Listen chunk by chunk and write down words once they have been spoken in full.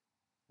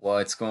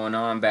What's going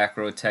on, Back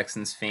Row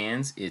Texans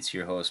fans? It's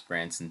your host,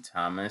 Branson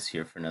Thomas,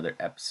 here for another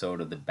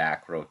episode of the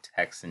Back Row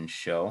Texans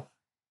Show.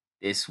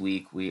 This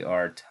week we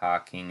are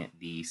talking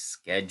the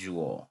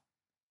schedule.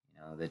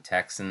 The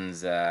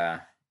Texans,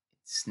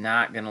 it's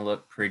not going to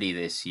look pretty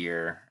this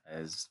year,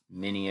 as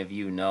many of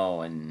you know,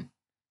 and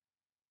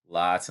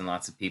lots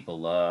of people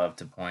love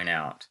to point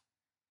out.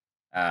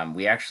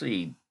 We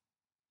actually,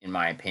 in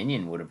my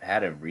opinion, would have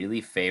had a really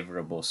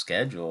favorable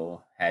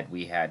schedule had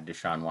we had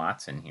Deshaun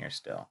Watson here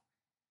still.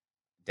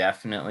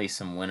 Definitely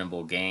some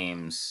winnable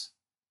games,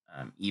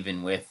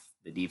 even with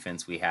the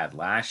defense we had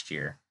last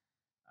year.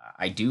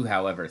 I do,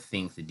 however,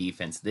 think the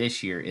defense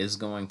this year is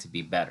going to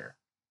be better.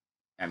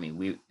 I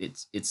mean,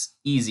 it's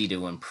easy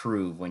to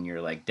improve when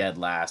you're like dead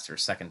last or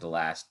second to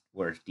last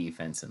worst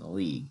defense in the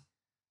league.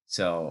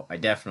 So I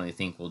definitely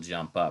think we'll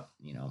jump up,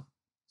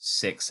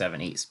 6,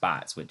 7, 8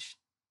 spots, which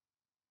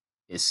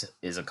is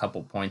a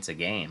couple points a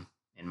game,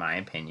 in my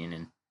opinion.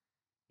 And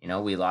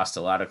we lost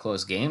a lot of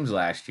close games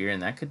last year,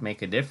 and that could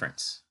make a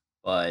difference.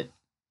 But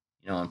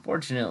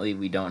unfortunately,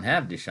 we don't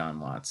have Deshaun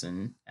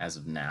Watson as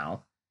of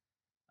now,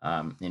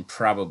 and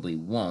probably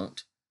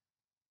won't.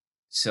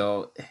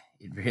 So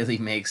it really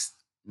makes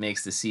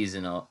the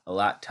season a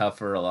lot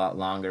tougher, a lot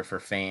longer for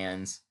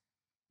fans.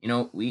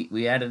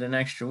 We added an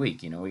extra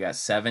week. We got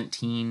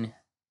 17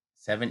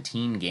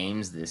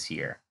 games this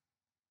year.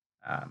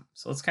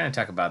 So let's kind of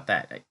talk about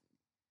that.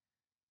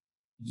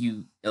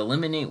 You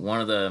eliminate one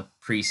of the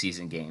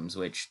preseason games,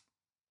 which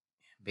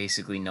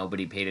basically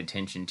nobody paid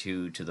attention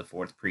to the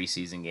fourth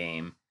preseason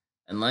game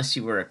unless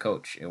you were a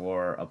coach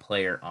or a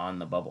player on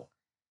the bubble.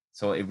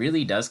 So it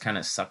really does kind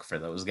of suck for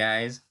those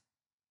guys.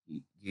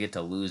 You get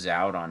to lose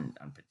out on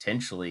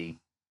potentially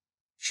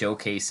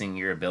showcasing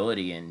your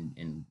ability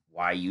and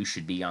why you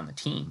should be on the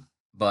team.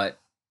 But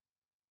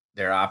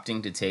they're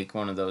opting to take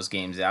one of those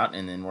games out,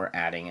 and then we're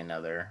adding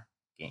another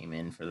game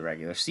in for the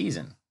regular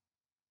season.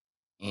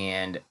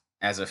 And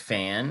as a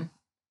fan,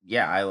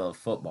 yeah, I love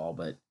football,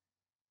 but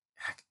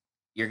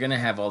you're going to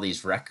have all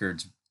these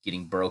records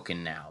getting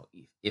broken now.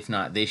 If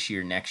not this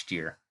year, next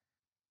year,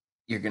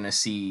 you're going to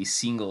see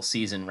single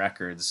season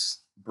records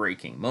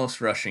breaking. Most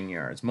rushing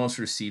yards, most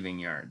receiving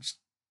yards,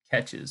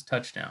 catches,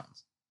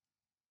 touchdowns.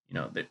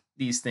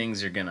 These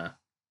things are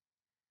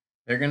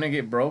they're going to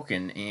get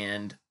broken.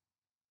 And,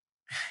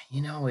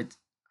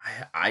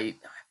 I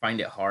find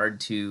it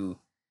hard to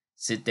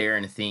sit there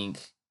and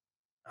think,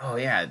 oh,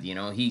 yeah,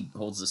 he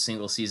holds a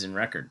single season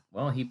record.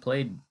 Well, he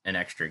played an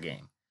extra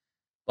game.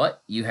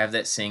 But you have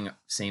that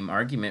same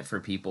argument for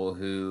people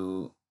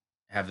who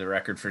have the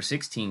record for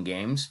 16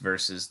 games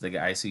versus the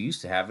guys who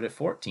used to have it at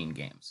 14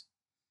 games.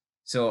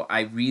 So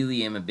I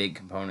really am a big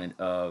component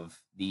of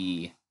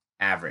the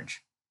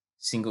average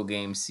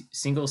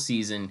single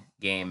season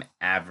game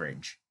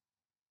average.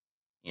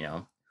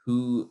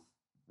 Who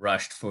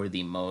rushed for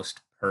the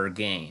most per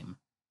game,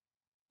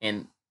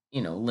 and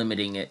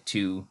limiting it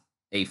to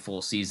a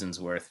full season's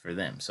worth for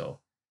them. So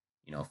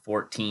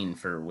 14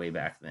 for way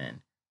back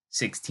then,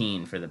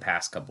 16 for the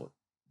past couple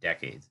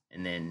decades,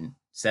 and then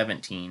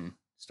 17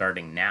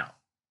 starting now.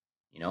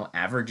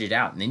 Average it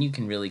out, and then you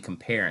can really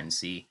compare and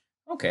see,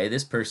 okay,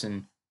 this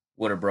person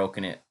would have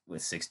broken it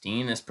with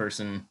 16. This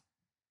person,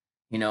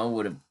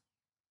 would have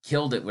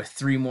killed it with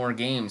 3 more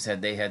games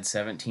had they had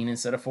 17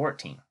 instead of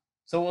 14.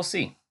 So we'll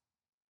see.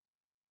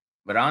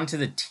 But on to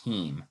the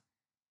team.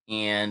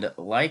 And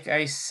like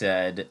I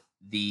said,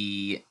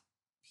 the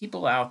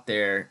people out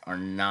there are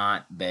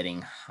not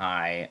betting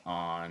high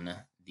on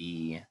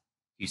the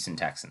Houston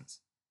Texans.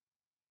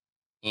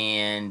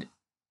 And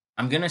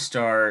I'm going to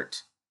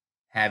start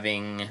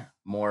having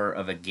more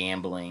of a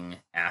gambling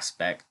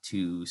aspect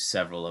to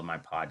several of my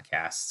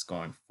podcasts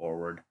going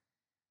forward.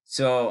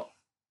 So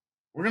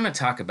we're going to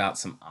talk about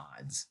some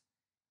odds.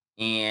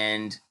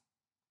 And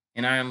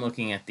I am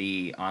looking at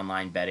the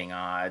online betting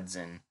odds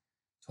and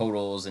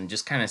totals and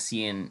just kind of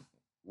seeing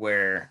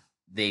where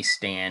they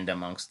stand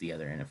amongst the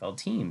other NFL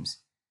teams.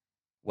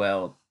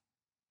 Well,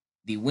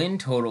 the win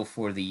total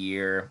for the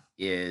year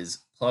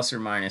is plus or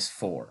minus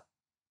 4.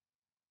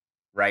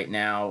 Right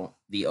now,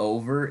 the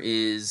over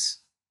is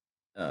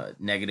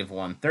negative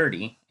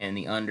 130 and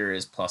the under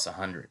is plus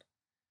 100.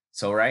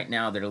 So right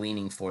now they're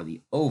leaning for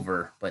the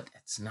over, but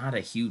it's not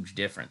a huge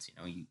difference.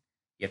 You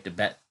have to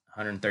bet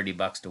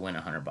 $130 to win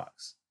 $100.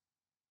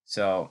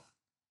 So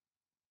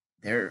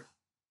they're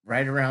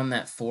right around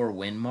that 4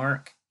 win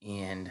mark.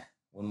 And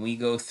when we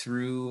go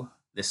through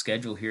the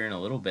schedule here in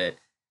a little bit,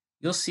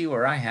 you'll see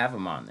where I have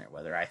them on there,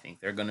 whether I think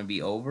they're going to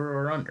be over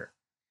or under.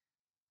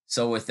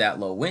 So with that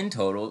low win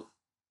total,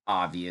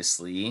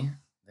 obviously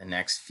the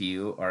next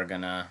few are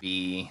going to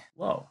be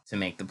low to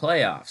make the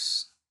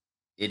playoffs.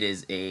 It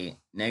is a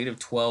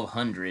negative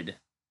 1,200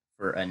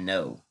 for a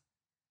no.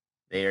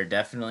 They are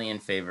definitely in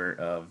favor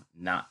of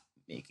not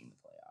making the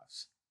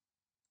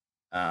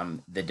playoffs.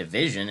 The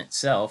division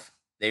itself,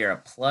 they are a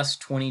plus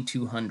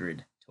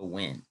 2,200 to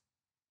win.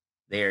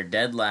 They are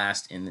dead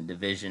last in the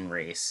division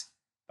race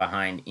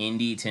behind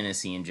Indy,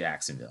 Tennessee, and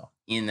Jacksonville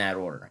in that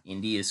order.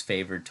 Indy is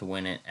favored to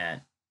win it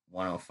at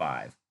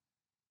 105.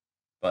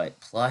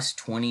 But plus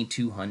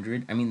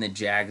 2,200, I mean, the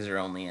Jags are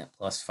only at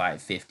plus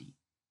 550.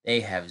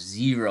 They have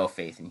zero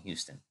faith in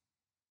Houston.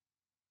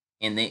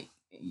 And they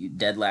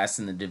dead last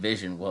in the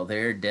division. Well,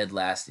 they're dead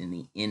last in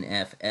the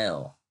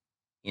NFL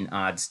in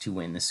odds to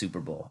win the Super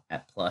Bowl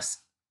at plus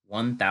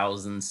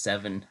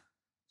 1,007.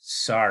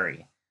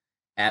 Sorry,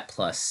 at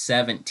plus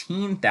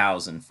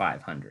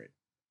 17,500.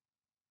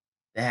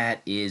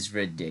 That is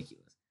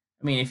ridiculous.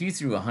 I mean, if you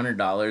threw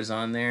 $100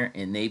 on there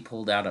and they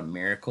pulled out a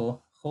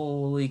miracle,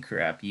 holy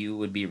crap, you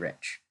would be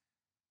rich.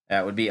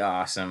 That would be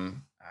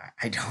awesome.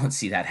 I don't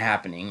see that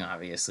happening,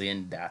 obviously,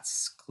 and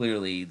that's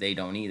clearly they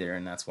don't either,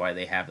 and that's why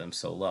they have them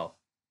so low.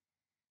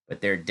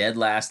 But they're dead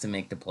last to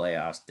make the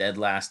playoffs, dead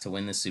last to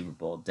win the Super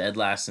Bowl, dead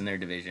last in their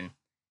division,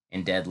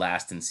 and dead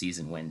last in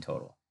season win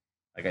total.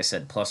 Like I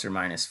said, plus or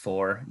minus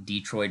 4.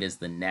 Detroit is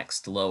the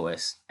next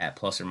lowest at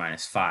plus or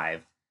minus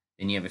 5.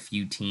 Then you have a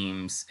few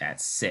teams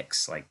at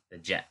 6, like the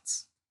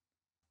Jets.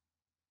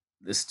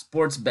 The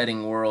sports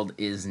betting world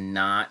is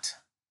not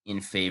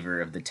in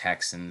favor of the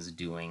Texans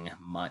doing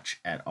much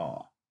at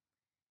all.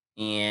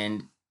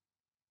 And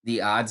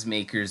the odds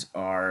makers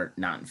are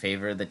not in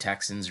favor of the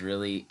Texans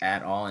really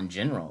at all in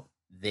general.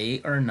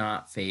 They are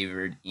not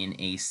favored in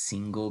a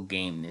single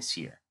game this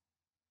year.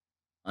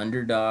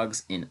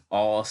 Underdogs in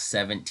all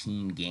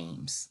 17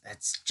 games.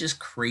 That's just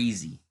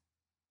crazy.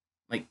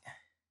 Like,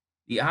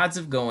 the odds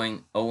of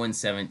going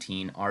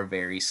 0-17 are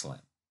very slim.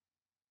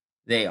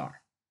 They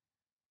are.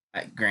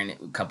 Granted,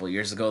 a couple of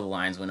years ago, the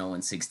Lions went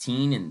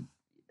 0-16, and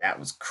that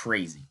was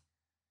crazy.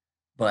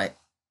 But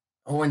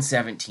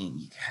 0-17,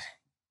 you got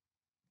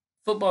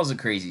football's a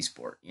crazy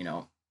sport, you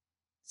know.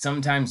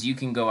 Sometimes you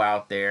can go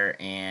out there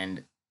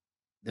and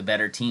the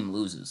better team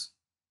loses.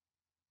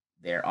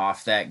 They're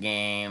off that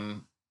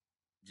game,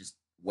 just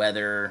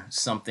weather,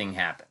 something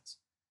happens.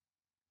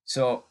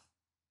 So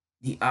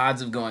the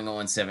odds of going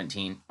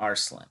 0-17 are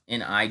slim,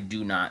 and I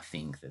do not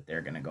think that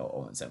they're going to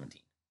go 0-17.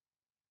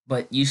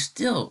 But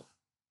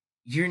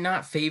you're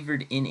not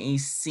favored in a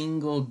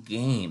single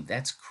game.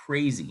 That's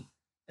crazy.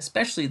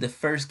 Especially the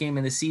first game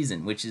of the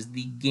season, which is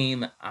the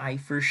game I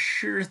for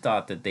sure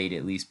thought that they'd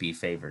at least be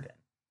favored in.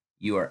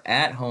 You are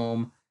at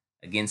home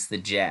against the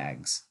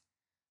Jags,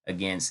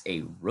 against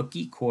a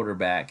rookie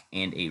quarterback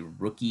and a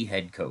rookie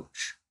head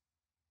coach.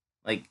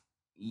 Like,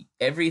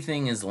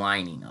 everything is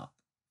lining up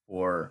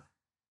for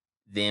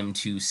them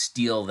to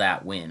steal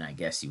that win, I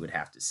guess you would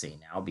have to say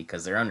now,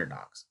 because they're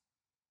underdogs.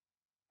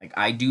 Like,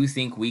 I do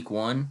think week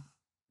 1,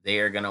 they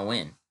are going to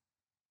win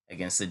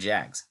against the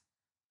Jags.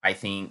 I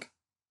think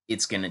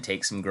it's going to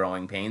take some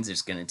growing pains.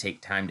 It's going to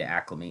take time to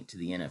acclimate to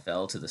the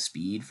NFL, to the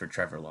speed for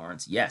Trevor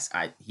Lawrence. Yes,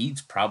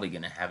 he's probably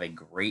going to have a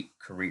great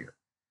career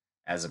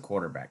as a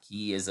quarterback.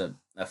 He is a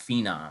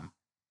phenom,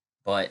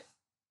 but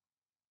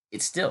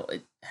it's still,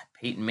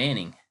 Peyton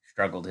Manning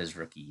struggled his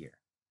rookie year.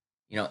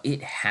 You know,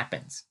 it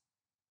happens.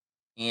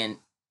 And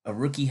a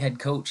rookie head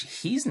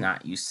coach, he's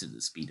not used to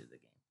the speed of the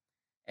game.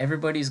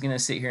 Everybody's going to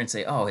sit here and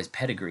say, oh, his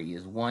pedigree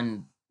is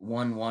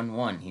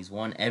 1-1-1-1. He's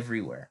won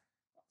everywhere.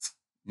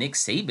 Nick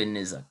Saban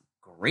is a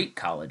great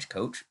college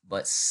coach,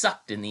 but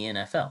sucked in the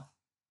NFL.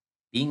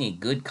 Being a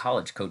good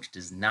college coach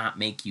does not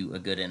make you a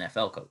good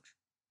NFL coach.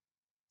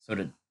 So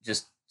to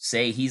just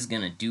say he's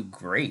going to do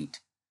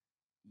great,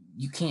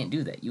 you can't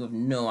do that. You have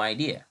no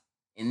idea.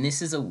 And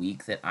this is a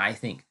week that I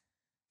think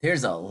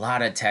there's a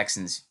lot of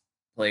Texans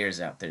players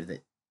out there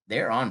that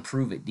they're on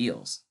prove-it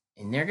deals,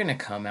 and they're going to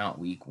come out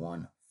week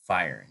 1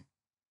 firing.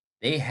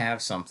 They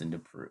have something to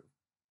prove.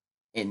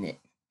 And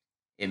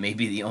it may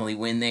be the only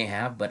win they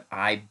have, but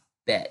I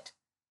bet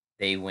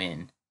they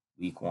win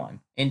week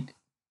 1. And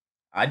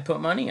I'd put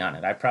money on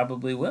it. I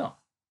probably will.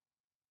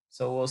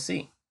 So we'll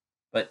see.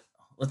 But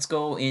let's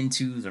go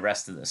into the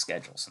rest of the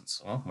schedule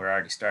since, well, we're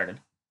already started.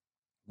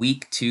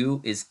 Week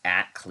 2 is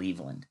at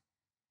Cleveland.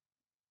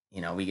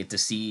 You know, we get to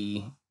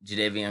see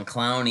Jadeveon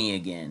Clowney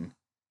again.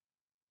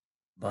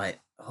 But,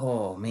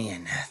 oh,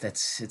 man,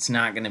 it's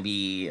not going to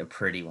be a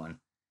pretty one.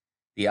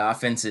 The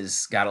offense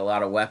has got a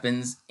lot of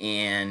weapons,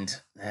 and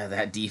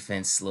that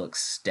defense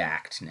looks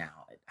stacked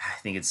now. I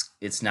think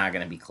it's not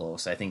going to be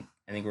close. I think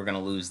we're going to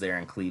lose there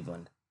in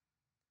Cleveland.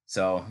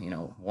 So,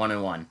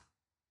 1-1.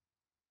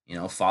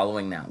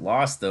 Following that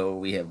loss, though,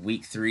 we have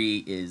week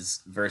 3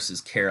 is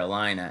versus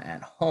Carolina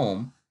at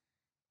home,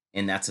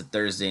 and that's a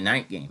Thursday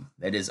night game.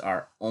 That is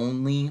our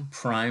only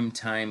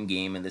primetime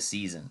game of the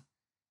season,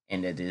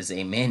 and it is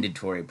a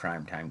mandatory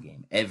primetime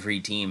game. Every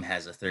team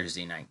has a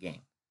Thursday night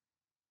game.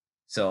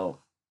 So,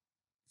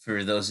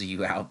 for those of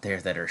you out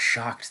there that are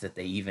shocked that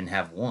they even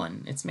have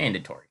one, it's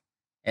mandatory.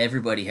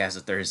 Everybody has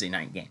a Thursday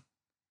night game.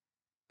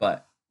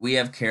 But we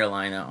have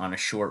Carolina on a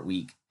short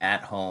week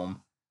at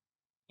home,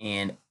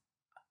 and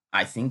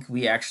I think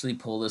we actually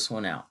pull this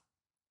one out.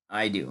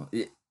 I do.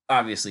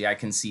 Obviously, I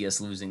can see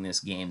us losing this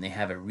game. They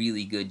have a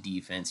really good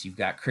defense. You've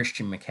got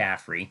Christian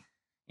McCaffrey,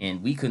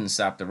 and we couldn't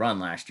stop the run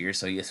last year,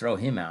 so you throw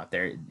him out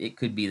there. It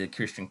could be the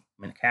Christian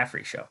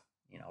McCaffrey show.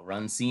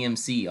 Run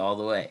CMC all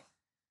the way.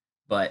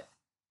 But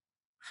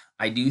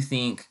I do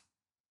think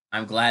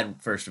I'm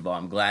glad, first of all,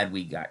 I'm glad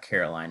we got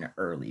Carolina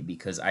early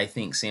because I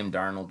think Sam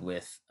Darnold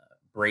with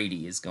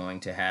Brady is going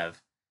to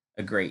have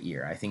a great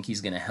year. I think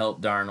he's going to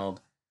help Darnold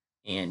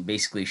and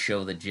basically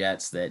show the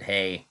Jets that,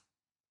 hey,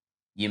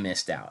 you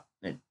missed out.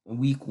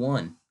 Week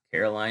one,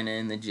 Carolina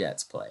and the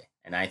Jets play.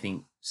 And I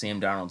think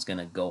Sam Darnold's going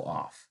to go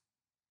off.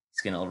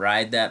 He's going to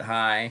ride that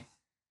high,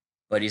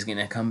 but he's going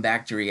to come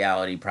back to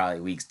reality probably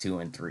weeks 2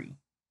 and 3.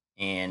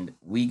 And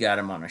we got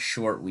him on a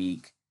short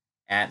week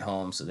at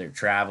home, so they're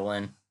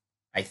traveling.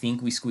 I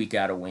think we squeak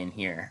out a win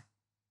here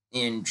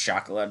and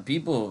shock a lot of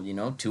people,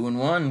 2-1,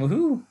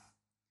 woohoo.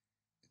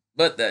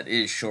 But that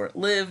is short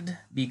lived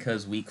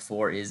because week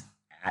 4 is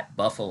at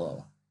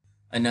Buffalo.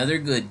 Another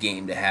good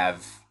game to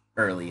have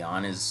early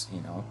on is,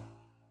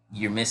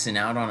 you're missing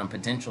out on a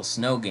potential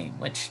snow game,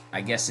 which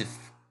I guess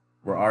if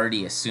we're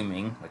already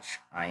assuming, which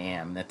I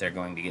am, that they're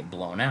going to get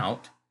blown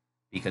out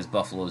because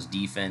Buffalo's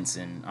defense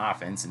and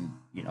offense and,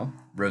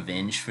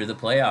 revenge for the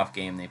playoff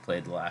game they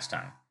played the last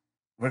time.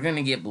 We're going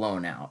to get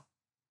blown out.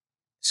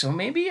 So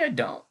maybe I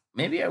don't.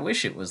 Maybe I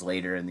wish it was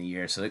later in the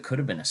year so it could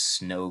have been a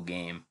snow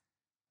game.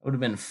 It would have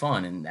been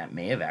fun and that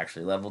may have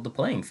actually leveled the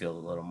playing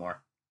field a little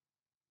more.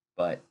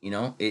 But,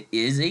 it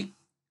is a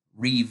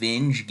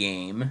revenge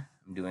game.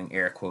 I'm doing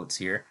air quotes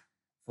here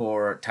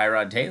for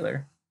Tyrod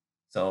Taylor.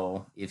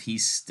 So if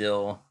he's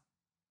still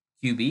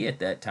QB at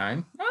that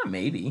time,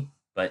 maybe,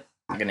 but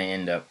not going to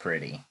end up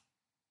pretty.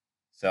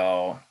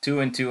 So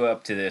 2-2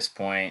 up to this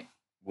point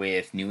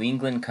with New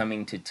England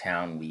coming to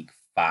town week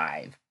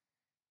 5.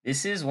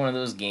 This is one of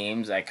those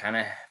games I kind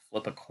of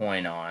flip a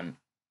coin on.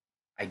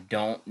 I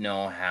don't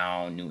know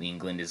how New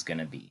England is going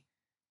to be.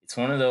 It's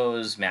one of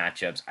those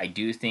matchups. I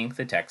do think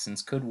the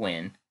Texans could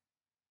win.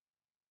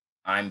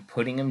 I'm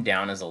putting them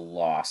down as a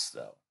loss,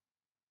 though.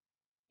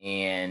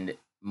 And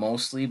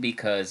mostly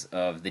because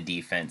of the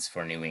defense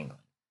for New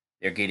England.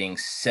 They're getting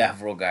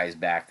several guys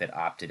back that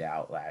opted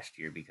out last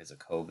year because of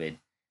COVID.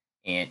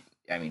 And,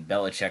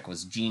 Belichick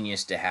was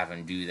genius to have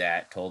him do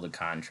that, told the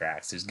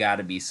contracts. There's got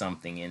to be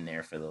something in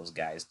there for those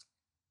guys,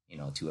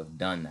 to have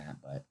done that.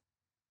 But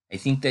I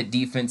think that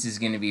defense is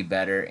going to be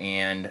better,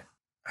 and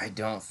I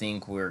don't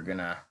think we're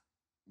gonna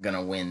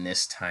win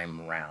this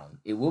time round.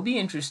 It will be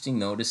interesting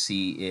though to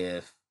see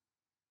if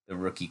the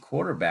rookie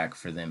quarterback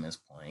for them is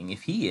playing.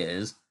 If he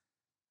is,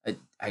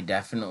 I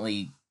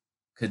definitely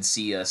could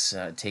see us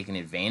taking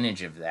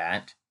advantage of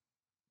that.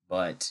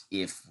 But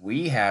if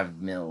we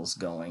have Mills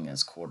going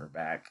as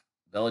quarterback,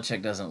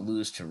 Belichick doesn't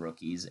lose to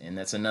rookies, and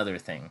that's another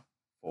thing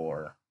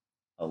for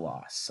a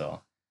loss. So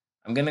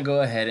I'm gonna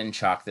go ahead and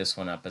chalk this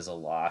one up as a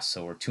loss.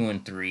 So we're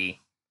 2-3.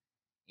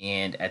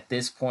 And at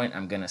this point,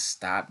 I'm going to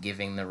stop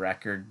giving the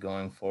record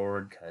going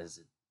forward because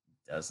it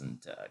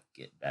doesn't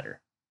get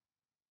better.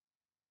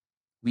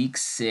 Week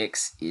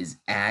 6 is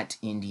at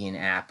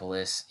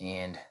Indianapolis,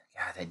 and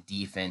God, that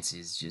defense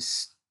is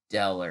just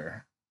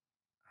stellar.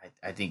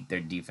 I think their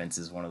defense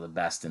is one of the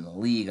best in the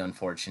league,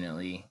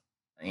 unfortunately.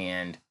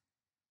 And,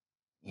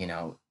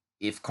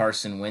 if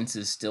Carson Wentz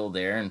is still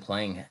there and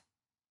playing,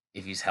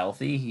 if he's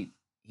healthy,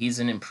 he's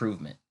an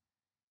improvement.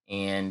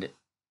 And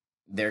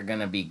they're going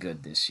to be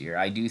good this year.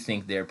 I do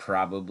think they're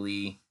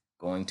probably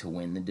going to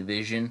win the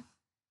division.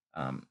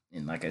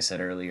 And like I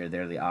said earlier,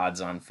 they're the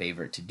odds-on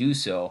favorite to do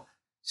so.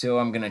 So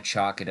I'm going to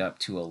chalk it up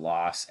to a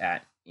loss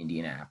at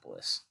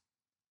Indianapolis.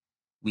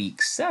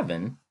 Week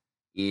 7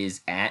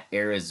 is at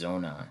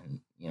Arizona. And,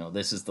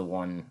 this is the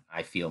one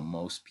I feel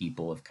most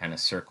people have kind of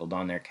circled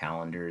on their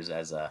calendars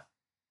as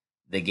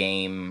the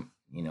game,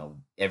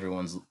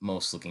 everyone's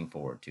most looking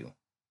forward to.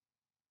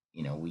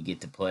 We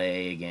get to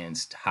play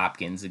against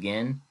Hopkins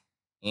again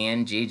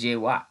and JJ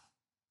Watt.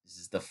 This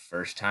is the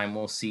first time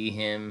we'll see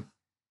him,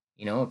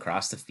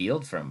 across the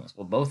field from us.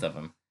 Well, both of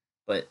them.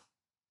 But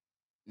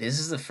this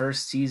is the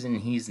first season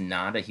he's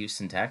not a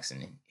Houston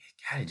Texan. And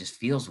God, it just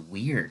feels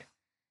weird.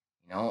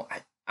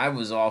 I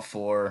was all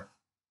for,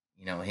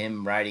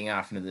 him riding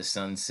off into the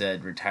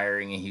sunset,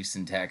 retiring a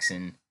Houston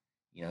Texan.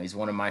 He's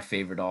one of my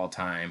favorite all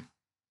time.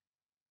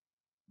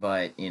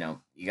 But, you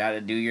got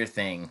to do your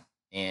thing.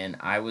 And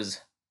I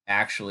was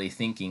actually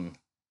thinking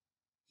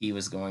he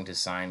was going to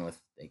sign with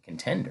a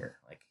contender.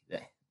 Like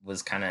that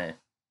was kind of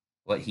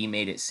what he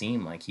made it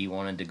seem like. He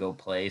wanted to go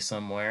play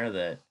somewhere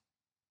that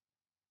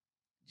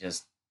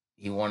just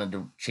he wanted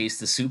to chase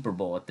the Super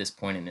Bowl at this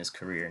point in his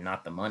career,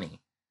 not the money.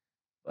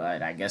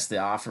 But I guess the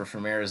offer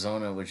from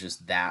Arizona was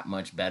just that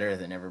much better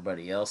than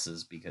everybody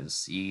else's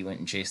because he went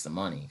and chased the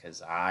money.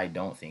 Because I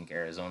don't think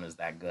Arizona's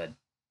that good.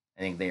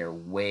 I think they are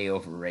way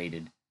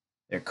overrated.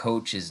 Their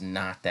coach is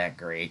not that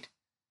great.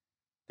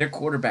 Their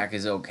quarterback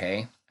is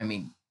okay.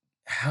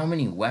 How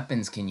many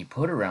weapons can you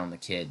put around the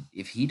kid?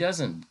 If he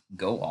doesn't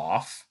go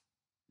off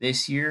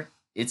this year,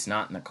 it's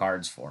not in the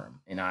cards for him.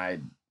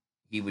 And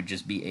he would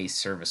just be a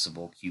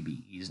serviceable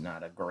QB. He's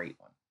not a great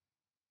one.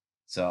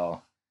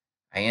 So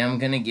I am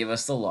going to give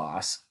us the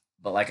loss.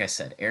 But like I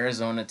said,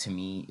 Arizona to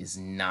me is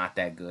not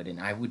that good. And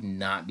I would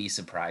not be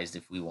surprised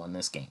if we won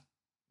this game.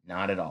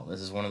 Not at all.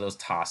 This is one of those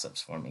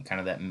toss-ups for me, kind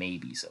of that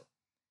maybe so.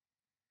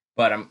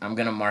 But I'm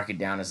going to mark it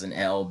down as an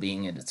L,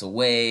 being it's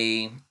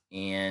away.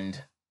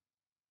 And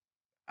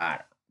I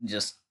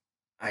just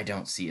I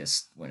don't see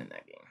us winning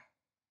that game.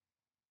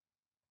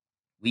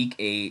 Week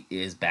 8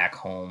 is back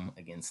home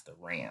against the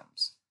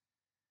Rams.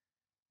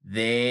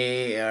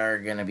 They are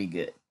gonna be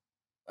good.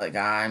 Like,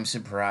 I'm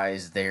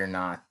surprised they're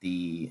not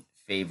the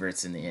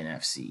favorites in the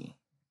NFC.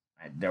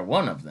 They're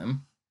one of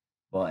them,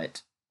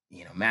 but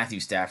Matthew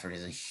Stafford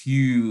is a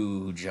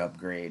huge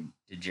upgrade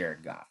to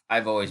Jared Goff.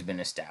 I've always been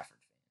a Stafford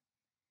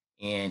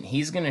fan, and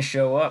he's going to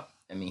show up.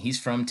 I mean, he's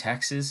from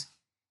Texas.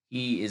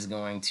 He is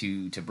going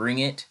to bring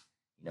it.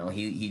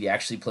 He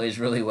actually plays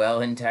really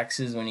well in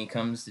Texas when he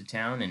comes to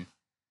town, and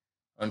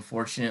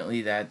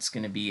unfortunately, that's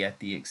going to be at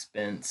the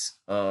expense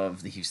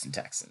of the Houston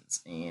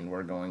Texans, and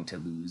we're going to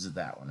lose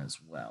that one as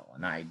well.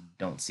 And I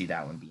don't see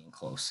that one being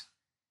close.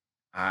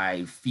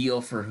 I feel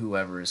for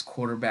whoever is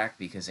quarterback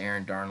because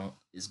Aaron Darnold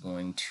is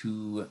going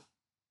to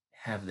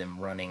have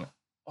them running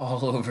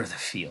all over the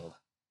field.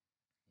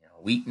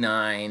 Week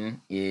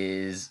 9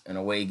 is an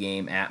away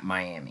game at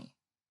Miami,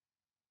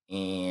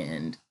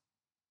 and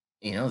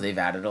they've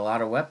added a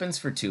lot of weapons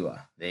for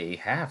Tua. They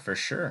have for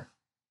sure,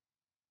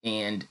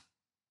 and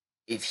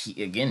if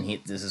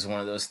this is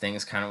one of those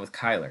things kind of with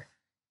Kyler.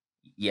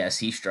 Yes,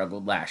 he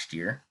struggled last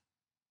year.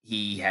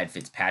 He had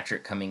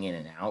Fitzpatrick coming in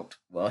and out.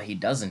 Well, he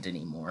doesn't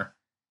anymore.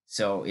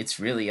 So it's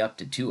really up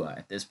to Tua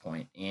at this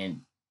point,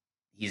 and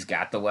he's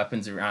got the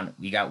weapons around.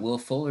 We got Will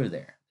Fuller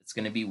there. It's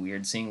going to be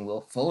weird seeing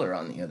Will Fuller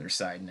on the other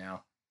side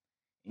now.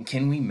 And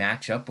can we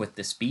match up with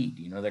the speed?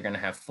 They're going to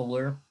have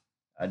Fuller,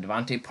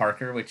 Devontae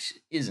Parker, which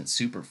isn't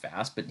super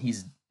fast, but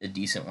he's a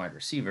decent wide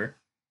receiver.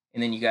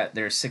 And then you got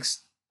their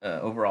sixth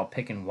overall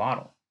pick in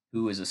Waddle,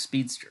 who is a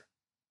speedster.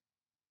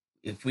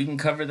 If we can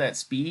cover that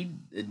speed,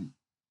 then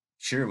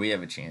sure, we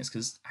have a chance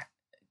because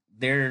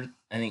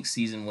I think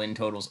season win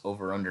totals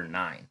over under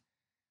 9.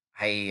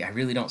 I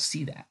really don't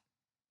see that.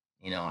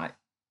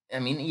 I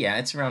mean, yeah,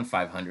 it's around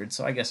 500,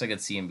 so I guess I could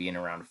see him being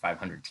around a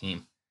 500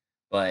 team,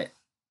 but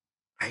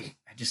I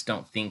just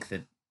don't think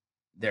that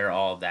they're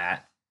all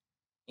that.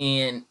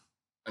 And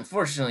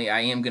unfortunately,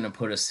 I am going to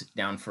put us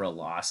down for a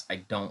loss. I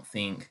don't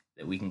think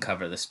that we can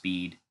cover the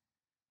speed.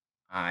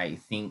 I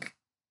think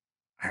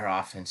our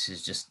offense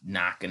is just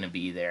not going to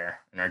be there,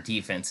 and our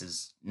defense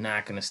is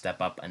not going to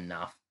step up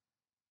enough.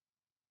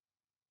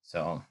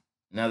 So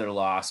another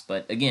loss,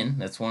 but again,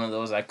 that's one of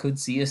those I could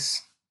see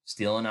us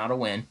stealing out a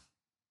win.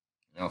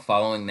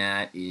 Following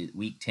that is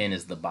week 10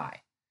 is the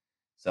bye.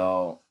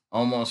 So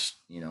almost,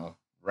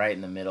 right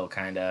in the middle,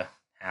 kind of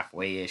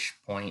halfway ish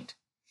point.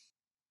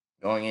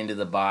 Going into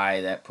the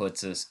bye, that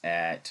puts us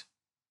at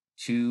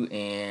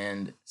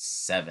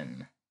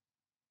 2-7.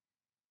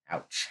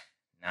 Ouch.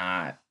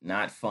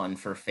 Not fun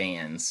for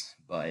fans,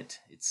 but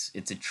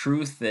it's a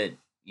truth that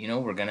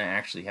we're gonna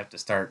actually have to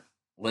start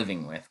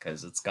living with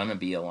because it's gonna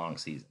be a long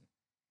season.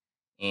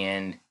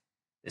 And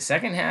the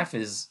second half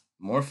is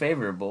more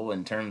favorable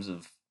in terms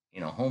of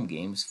home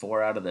games.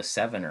 4 out of the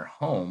 7 are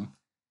home,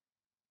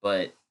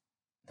 but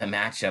the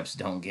matchups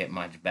don't get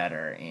much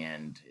better,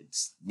 and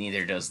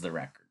neither does the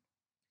record.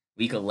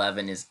 Week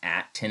 11 is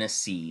at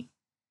Tennessee,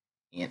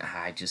 and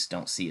I just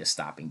don't see us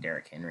stopping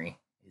Derrick Henry.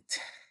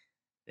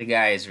 The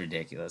guy is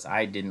ridiculous.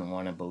 I didn't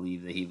want to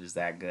believe that he was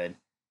that good.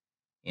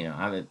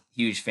 I'm a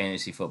huge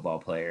fantasy football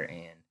player,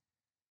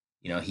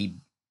 and he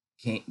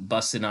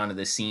busted onto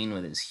the scene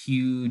with his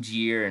huge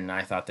year, and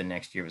I thought the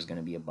next year was going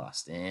to be a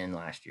bust. And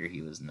last year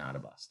he was not a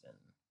bust. And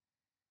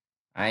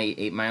I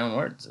ate my own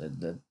words.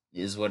 That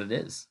is what it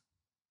is.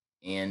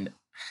 And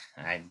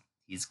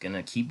he's going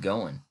to keep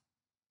going.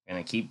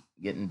 Going to keep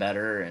getting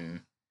better.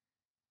 And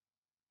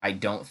I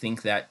don't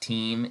think that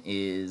team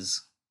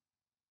is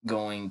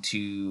going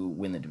to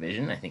win the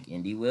division. I think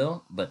Indy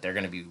will, but they're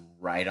going to be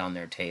right on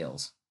their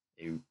tails.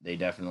 They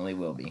definitely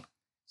will be.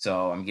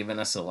 So I'm giving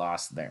us a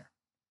loss there.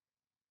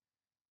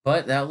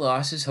 But that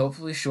loss is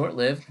hopefully short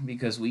lived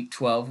because week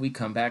 12 we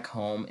come back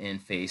home and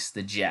face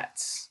the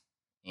Jets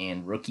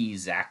and rookie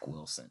Zach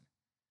Wilson.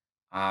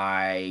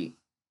 I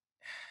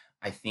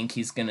think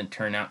he's going to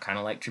turn out kind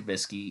of like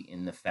Trubisky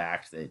in the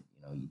fact that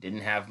you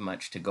didn't have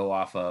much to go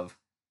off of,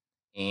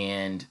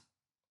 and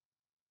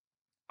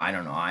I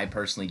don't know. I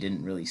personally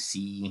didn't really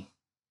see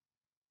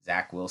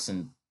Zach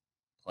Wilson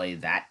play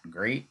that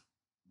great,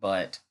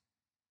 but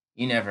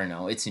you never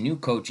know. It's a new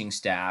coaching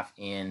staff,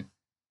 and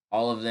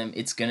all of them,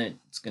 it's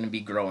gonna be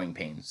growing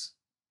pains.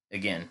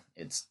 Again,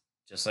 it's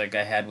just like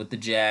I had with the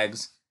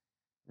Jags.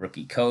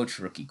 Rookie coach,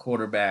 rookie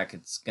quarterback.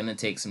 It's gonna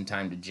take some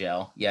time to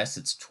gel. Yes,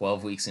 it's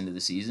 12 weeks into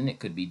the season. It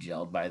could be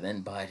gelled by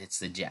then, but it's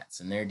the Jets,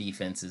 and their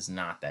defense is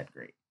not that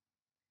great.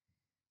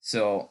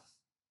 So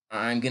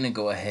I'm gonna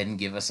go ahead and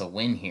give us a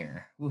win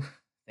here. Whew,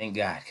 thank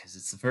God, because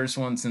it's the first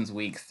one since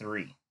week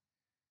 3.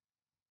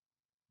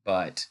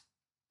 But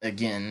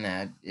again,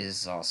 that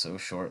is also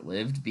short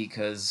lived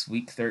because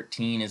week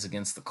 13 is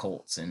against the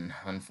Colts. And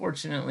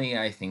unfortunately,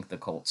 I think the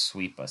Colts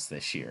sweep us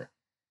this year.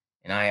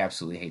 And I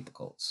absolutely hate the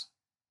Colts.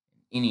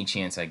 Any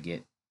chance I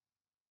get,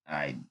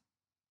 I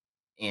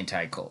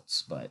anti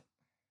Colts, but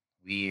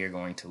we are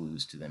going to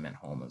lose to them at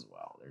home as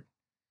well.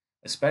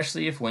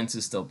 Especially if Wentz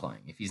is still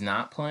playing. If he's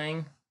not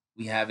playing,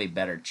 we have a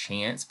better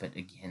chance. But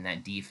again,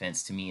 that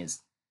defense to me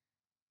is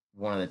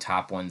one of the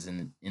top ones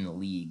in the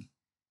league,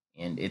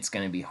 and it's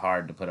going to be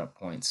hard to put up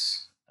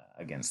points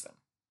against them.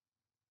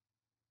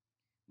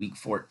 Week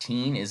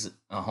 14 is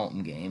a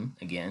home game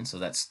again, so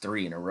that's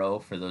 3 in a row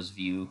for those of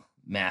you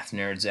math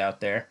nerds out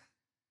there.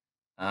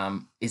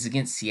 Is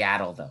against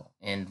Seattle though,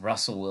 and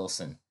Russell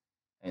Wilson.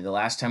 I mean, the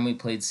last time we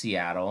played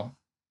Seattle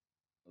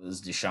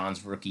was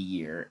Deshaun's rookie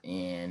year,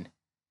 and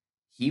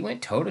he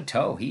went toe to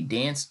toe. He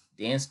danced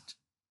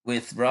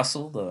with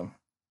Russell the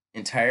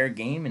entire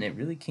game, and it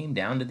really came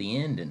down to the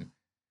end. And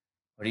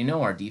what do you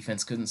know? Our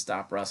defense couldn't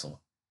stop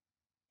Russell.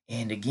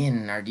 And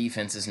again, our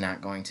defense is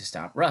not going to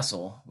stop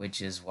Russell,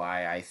 which is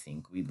why I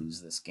think we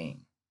lose this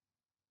game.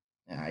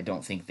 I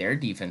don't think their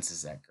defense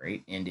is that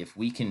great. And if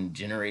we can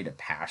generate a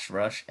pass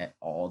rush at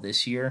all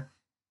this year,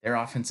 their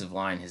offensive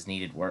line has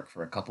needed work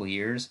for a couple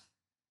years,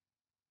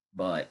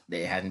 but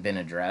they hadn't been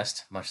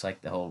addressed, much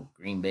like the whole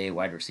Green Bay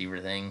wide receiver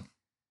thing.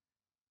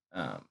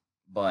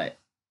 But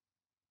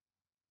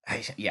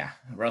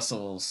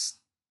Russell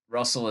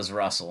is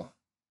Russell.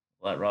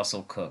 Let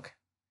Russell cook.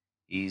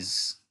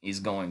 He's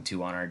going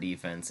to on our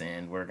defense,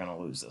 and we're gonna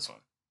lose this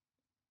one.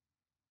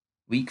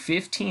 Week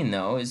 15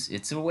 though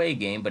it's an away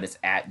game, but it's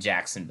at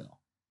Jacksonville.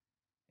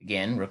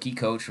 Again, rookie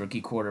coach,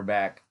 rookie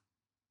quarterback,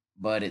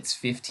 but it's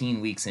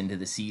 15 weeks into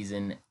the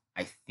season.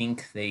 I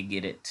think they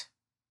get it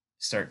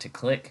start to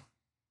click,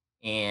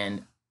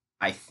 and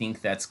I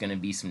think that's going to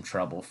be some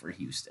trouble for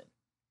Houston.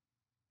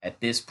 At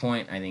this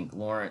point, I think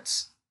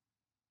Lawrence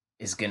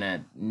is going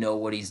to know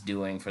what he's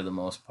doing for the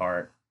most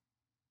part.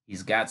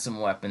 He's got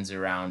some weapons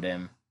around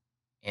him,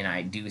 and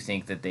I do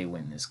think that they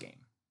win this game.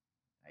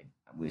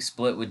 We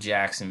split with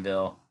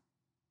Jacksonville,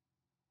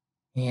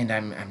 and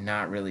I'm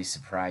not really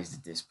surprised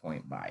at this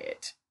point by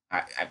it.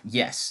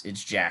 Yes,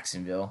 it's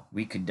Jacksonville.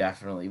 We could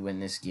definitely win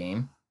this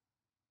game,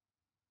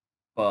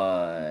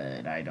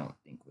 but I don't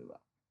think we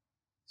will.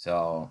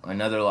 So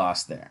another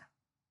loss there.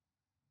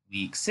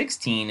 Week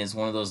 16 is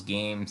one of those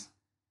games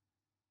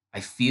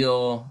I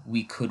feel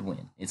we could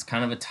win. It's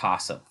kind of a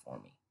toss-up for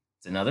me.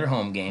 It's another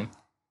home game,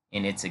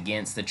 and it's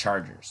against the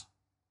Chargers.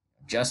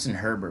 Justin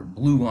Herbert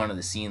blew onto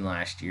the scene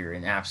last year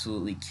and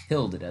absolutely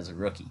killed it as a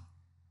rookie.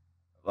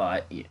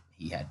 But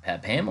he had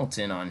Pep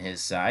Hamilton on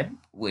his side,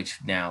 which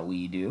now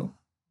we do.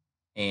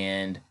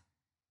 And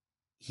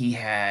he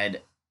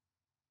had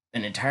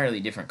an entirely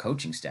different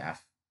coaching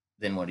staff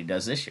than what he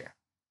does this year.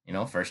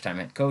 First time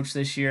head coach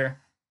this year.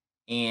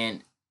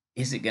 And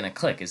is it going to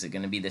click? Is it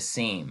going to be the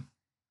same?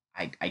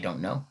 I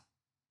don't know.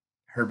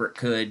 Herbert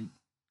could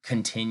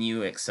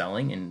continue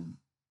excelling and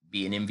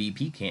be an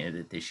MVP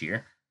candidate this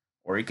year,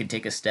 or he could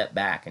take a step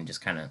back and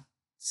just kind of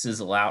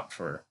sizzle out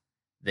for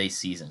this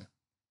season.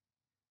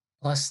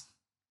 Plus,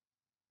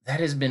 that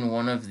has been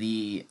one of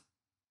the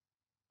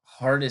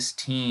hardest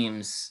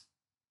teams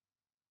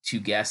to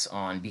guess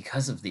on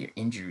because of their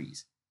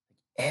injuries.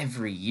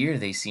 Every year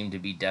they seem to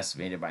be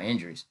decimated by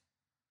injuries.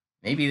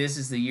 Maybe this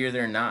is the year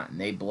they're not,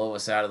 and they blow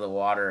us out of the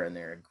water, and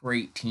they're a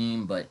great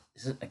team. But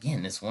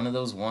again, it's one of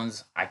those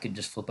ones I could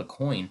just flip a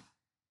coin.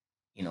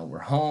 We're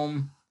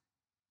home.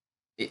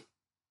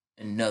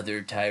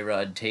 Another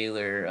Tyrod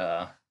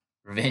Taylor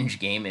revenge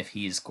game if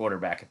he's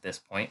quarterback at this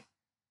point.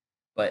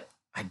 But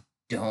I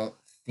don't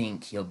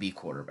think he'll be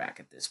quarterback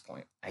at this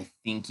point. I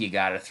think you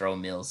got to throw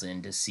Mills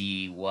in to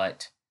see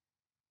what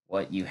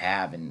you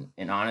have. And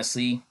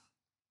honestly,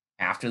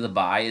 after the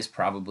bye is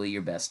probably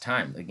your best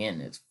time.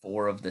 Again, it's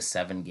 4 of the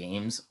 7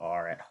 games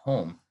are at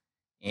home,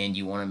 and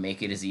you want to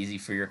make it as easy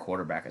for your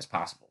quarterback as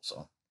possible.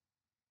 So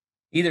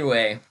either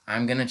way,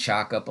 I'm going to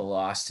chalk up a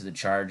loss to the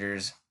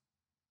Chargers.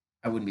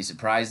 I wouldn't be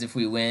surprised if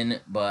we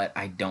win, but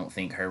I don't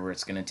think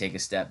Herbert's going to take a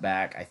step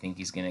back. I think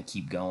he's going to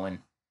keep going.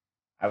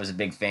 I was a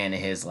big fan of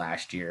his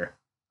last year,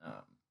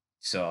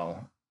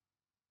 so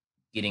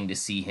getting to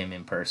see him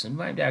in person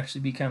might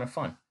actually be kind of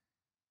fun.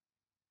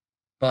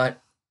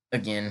 But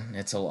again,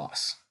 it's a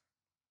loss.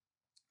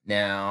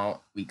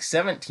 Now, week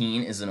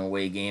 17 is an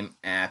away game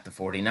at the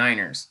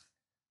 49ers.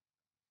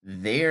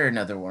 They're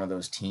another one of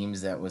those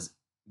teams that was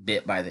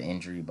bit by the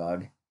injury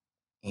bug,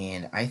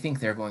 and I think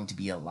they're going to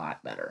be a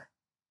lot better.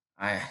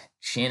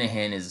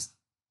 Shanahan is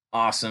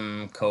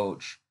awesome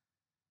coach.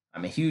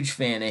 I'm a huge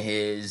fan of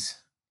his.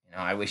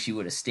 I wish he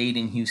would have stayed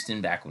in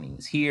Houston back when he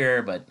was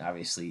here, but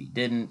obviously he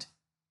didn't.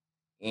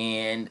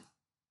 And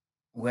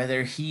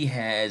whether he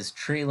has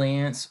Trey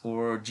Lance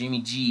or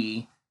Jimmy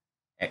G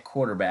at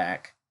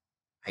quarterback,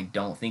 I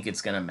don't think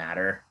it's going to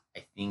matter.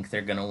 I think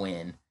they're going to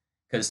win.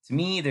 Because to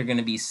me, they're going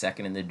to be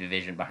second in the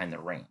division behind the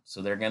Rams.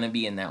 So they're going to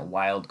be in that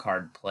wild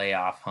card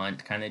playoff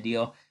hunt kind of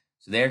deal.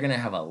 So they're going to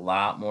have a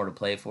lot more to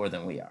play for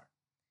than we are.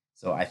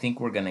 So I think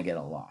we're going to get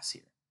a loss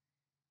here.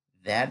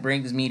 That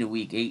brings me to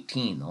week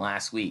 18, the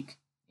last week.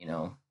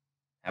 How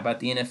about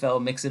the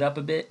NFL mix it up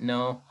a bit?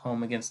 No,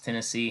 home against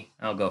Tennessee.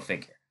 I'll go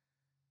figure.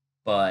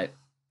 But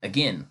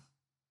again,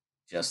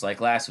 just like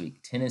last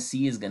week,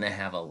 Tennessee is going to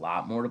have a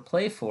lot more to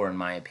play for, in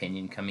my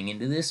opinion, coming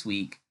into this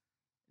week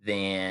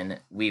than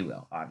we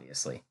will,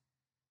 obviously.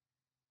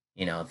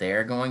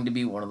 They're going to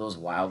be one of those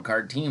wild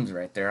card teams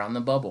right there on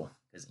the bubble.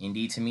 because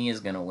Indy to me is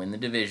going to win the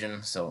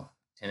division, so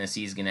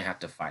Tennessee is going to have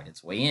to fight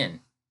its way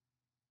in.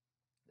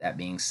 That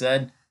being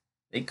said,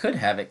 they could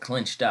have it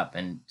clinched up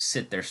and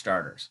sit their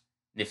starters.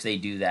 And if they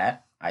do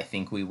that, I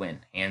think we win,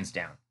 hands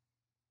down,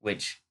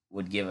 which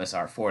would give us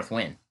our 4th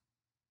win,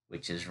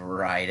 which is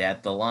right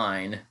at the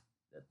line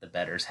that the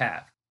bettors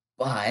have.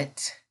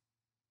 But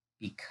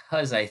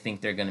because I think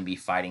they're going to be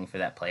fighting for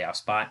that playoff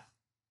spot,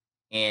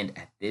 and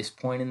at this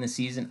point in the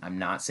season, I'm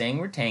not saying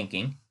we're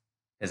tanking,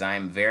 because I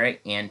am very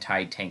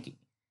anti-tanking.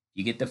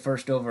 You get the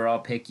first overall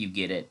pick, you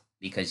get it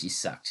because you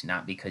sucked,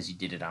 not because you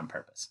did it on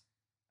purpose.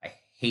 I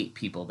hate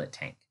people that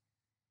tank.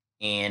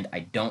 And I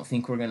don't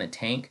think we're going to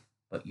tank,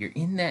 but you're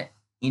in that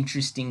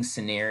interesting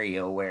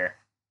scenario where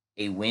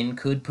a win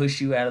could push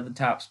you out of the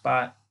top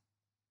spot,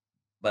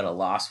 but a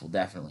loss will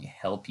definitely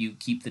help you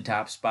keep the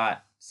top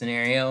spot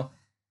scenario.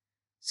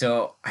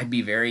 So I'd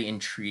be very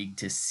intrigued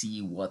to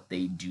see what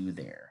they do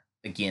there.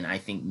 Again, I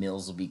think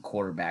Mills will be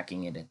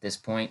quarterbacking it at this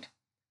point,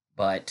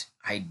 but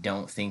I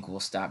don't think we'll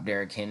stop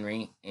Derrick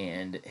Henry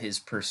and his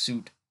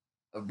pursuit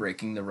of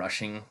breaking the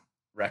rushing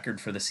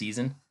record for the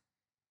season.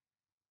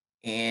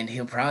 And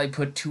he'll probably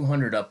put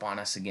 200 up on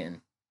us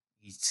again.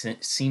 He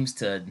seems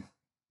to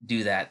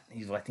do that.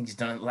 I think he's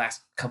done it the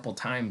last couple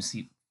times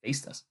he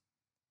faced us.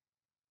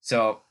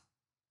 So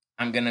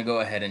I'm going to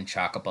go ahead and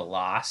chalk up a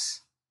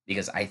loss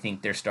because I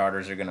think their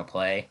starters are going to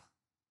play,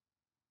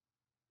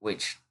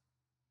 which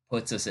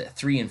puts us at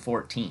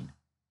 3-14.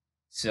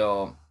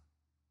 So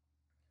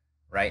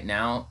right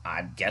now,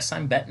 I guess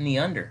I'm betting the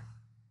under.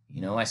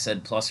 I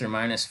said plus or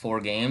minus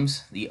 4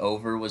 games. The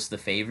over was the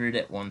favorite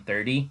at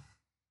 130,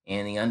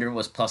 and the under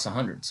was plus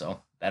 100.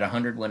 So bet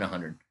 100, win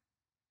 100.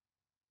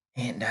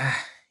 And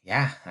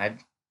yeah,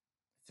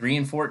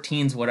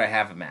 3-14 is what I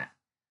have him at.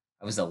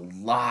 I was a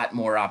lot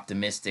more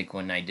optimistic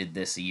when I did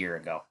this a year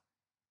ago.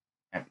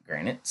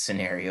 Granted,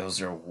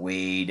 scenarios are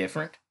way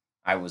different.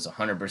 I was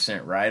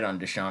 100% right on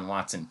Deshaun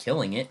Watson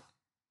killing it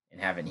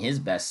and having his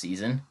best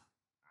season.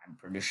 I'm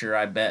pretty sure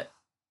I bet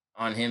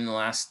on him the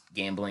last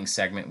gambling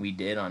segment we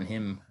did on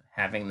him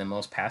having the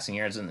most passing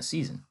yards in the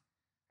season.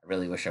 I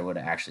really wish I would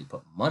have actually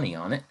put money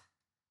on it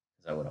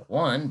because I would have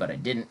won, but I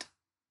didn't.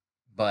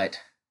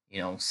 But,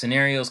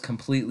 scenarios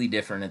completely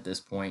different at this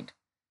point.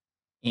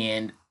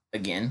 And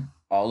again,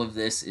 all of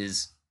this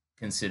is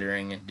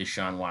considering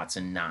Deshaun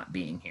Watson not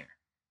being here.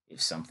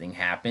 If something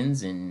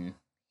happens and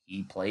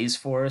he plays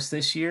for us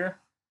this year,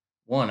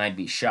 1, I'd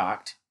be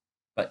shocked,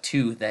 but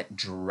 2, that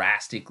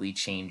drastically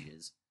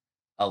changes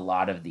a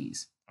lot of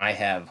these. I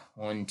have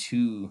 1,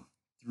 2,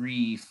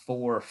 3,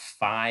 4,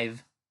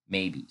 5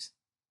 maybes.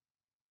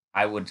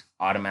 I would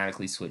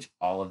automatically switch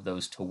all of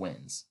those to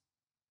wins,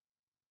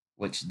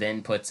 which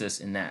then puts us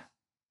in that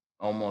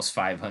almost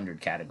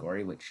 500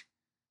 category, which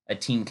a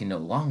team can no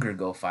longer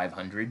go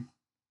 500.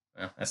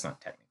 Well, that's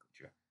not technically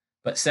true.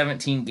 But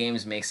 17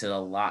 games makes it a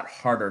lot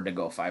harder to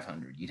go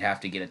 500. You'd have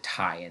to get a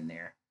tie in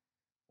there,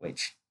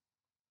 which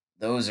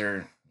those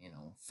are,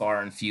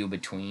 far and few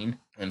between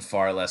and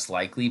far less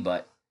likely.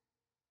 But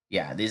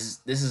yeah,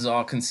 this is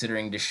all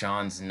considering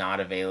Deshaun's not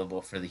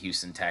available for the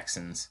Houston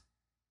Texans.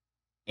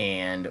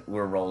 And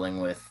we're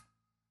rolling with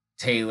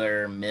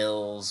Taylor,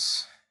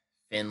 Mills,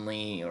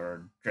 Finley,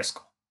 or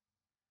Driscoll.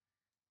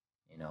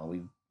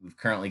 We've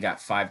currently got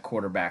 5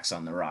 quarterbacks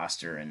on the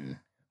roster, and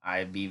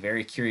I'd be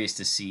very curious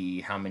to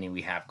see how many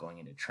we have going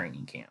into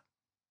training camp.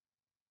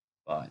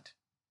 But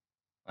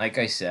like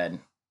I said,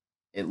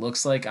 it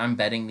looks like I'm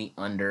betting the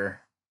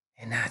under,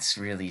 and that's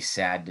really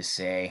sad to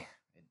say.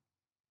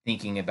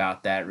 Thinking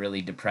about that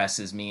really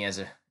depresses me as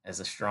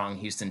a strong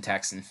Houston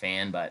Texan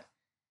fan, but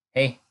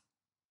hey,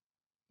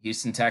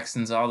 Houston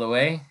Texans all the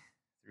way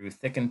through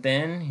thick and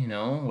thin,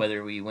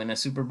 whether we win a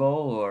Super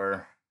Bowl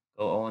or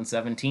go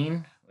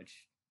 0-17, which,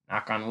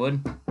 knock on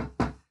wood,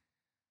 I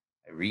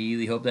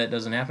really hope that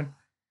doesn't happen.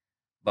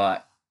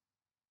 But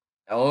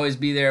I'll always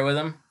be there with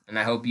them, and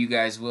I hope you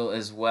guys will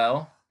as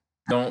well.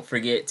 Don't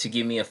forget to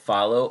give me a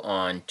follow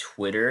on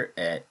Twitter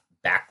at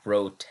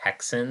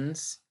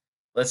BackRowTexans.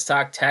 Let's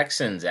talk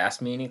Texans.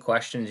 Ask me any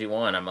questions you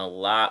want. I'm a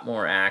lot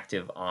more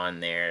active on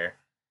there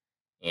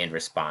and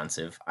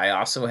responsive. I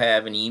also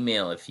have an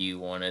email if you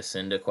want to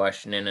send a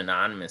question in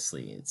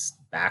anonymously. It's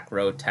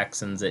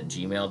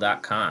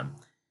backrowtexans@gmail.com.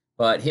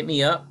 But hit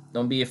me up.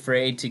 Don't be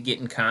afraid to get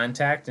in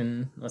contact,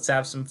 and let's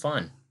have some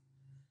fun.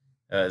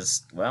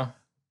 Because, well,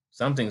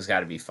 something's got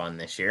to be fun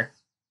this year.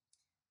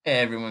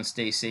 Everyone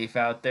stay safe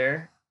out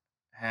there.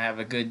 Have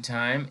a good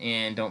time.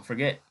 And don't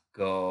forget,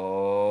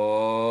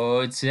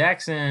 go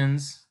Texans.